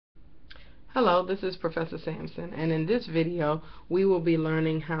Hello, this is Professor Sampson, and in this video we will be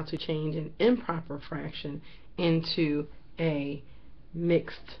learning how to change an improper fraction into a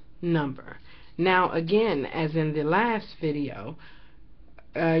mixed number. Now again, as in the last video,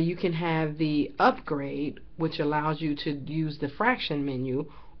 you can have the upgrade, which allows you to use the fraction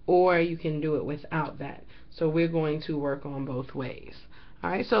menu, or you can do it without that. So we're going to work on both ways.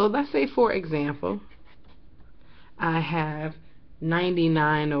 Alright, so let's say for example I have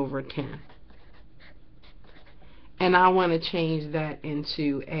 99 over 10. And I want to change that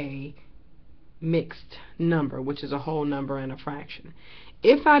into a mixed number, which is a whole number and a fraction.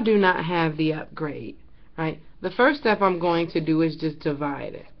 If I do not have the upgrade, right, the first step I'm going to do is just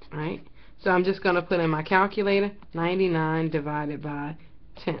divide it, right? So I'm just going to put in my calculator 99 divided by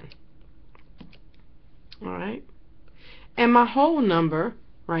 10. Alright? And my whole number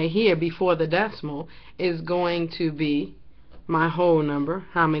right here before the decimal is going to be my whole number,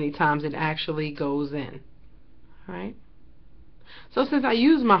 how many times it actually goes in. Right? So since I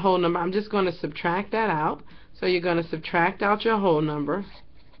use my whole number, I'm just going to subtract that out. So you're going to subtract out your whole number.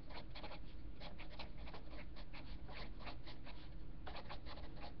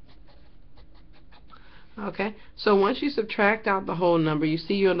 Okay, so once you subtract out the whole number, you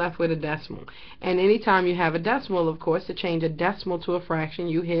see you're left with a decimal. And anytime you have a decimal, of course, to change a decimal to a fraction,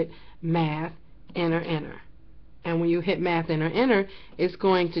 you hit Math, Enter, Enter. And when you hit Math, Enter, Enter, it's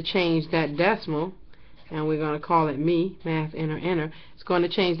going to change that decimal. And we're going to call it Math, Enter, Enter. It's going to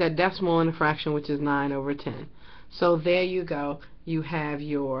change that decimal in a fraction, which is 9 over 10. So there you go. You have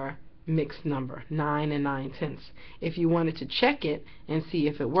your mixed number, 9 and 9/10. If you wanted to check it and see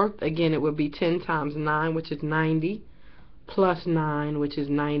if it worked, again, it would be 10 times 9, which is 90, plus 9, which is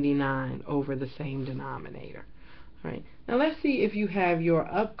 99, over the same denominator. All right. Now let's see if you have your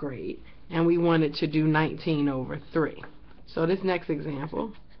upgrade, and we wanted to do 19 over 3. So this next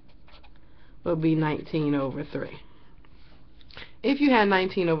example will be 19 over 3. If you had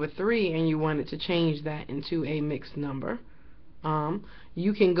 19 over 3 and you wanted to change that into a mixed number,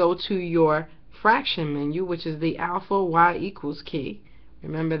 you can go to your fraction menu, which is the alpha y equals key.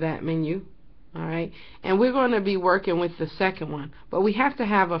 Remember that menu? Alright, and we're going to be working with the second one, but we have to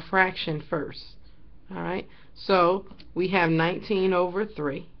have a fraction first. Alright, so we have 19 over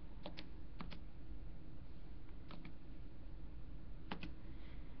 3.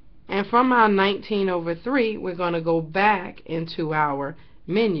 And from our 19 over 3, we're going to go back into our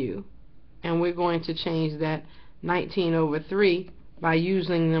menu, and we're going to change that 19 over 3 by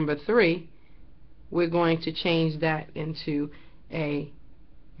using number 3. We're going to change that into a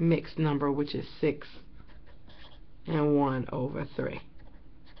mixed number, which is 6 and 1 over 3.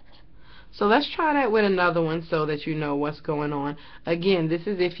 So let's try that with another one so that you know what's going on. Again, this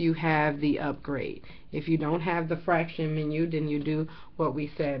is if you have the upgrade. If you don't have the fraction menu, then you do what we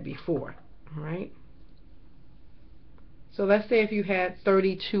said before. Alright? So let's say if you had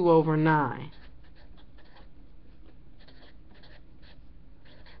 32 over 9.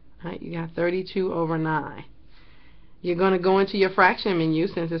 Alright, you got 32 over 9. You're going to go into your fraction menu,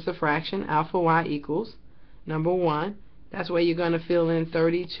 since it's a fraction, alpha y equals number 1. That's where you're going to fill in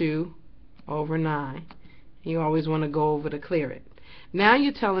 32 over 9. You always want to go over to clear it. Now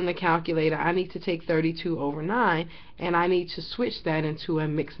you're telling the calculator, I need to take 32 over 9 and I need to switch that into a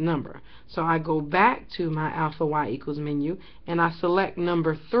mixed number. So I go back to my alpha y equals menu and I select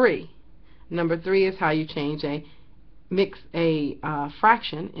number 3. Number 3 is how you change a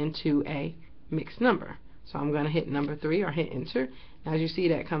fraction into a mixed number. So I'm going to hit number 3 or hit enter. As you see,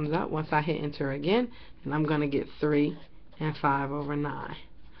 that comes up. Once I hit enter again, and I'm going to get 3 and 5 over 9.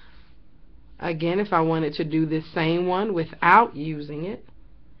 Again, if I wanted to do this same one without using it,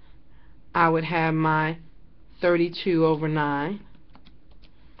 I would have my 32 over 9.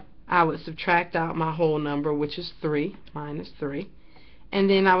 I would subtract out my whole number, which is 3, minus 3. And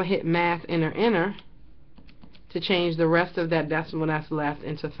then I would hit Math, Enter, Enter to change the rest of that decimal that's left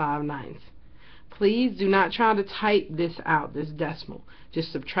into 5/9. Please do not try to type this out, this decimal.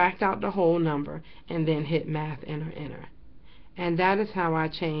 Just subtract out the whole number and then hit Math, Enter, Enter. And that is how I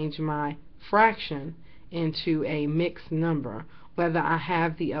change my fraction into a mixed number, whether I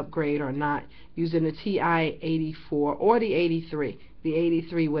have the upgrade or not, using the TI-84 or the 83. The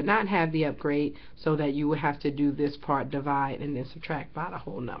 83 would not have the upgrade, so that you would have to do this part, divide and then subtract by the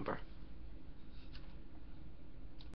whole number.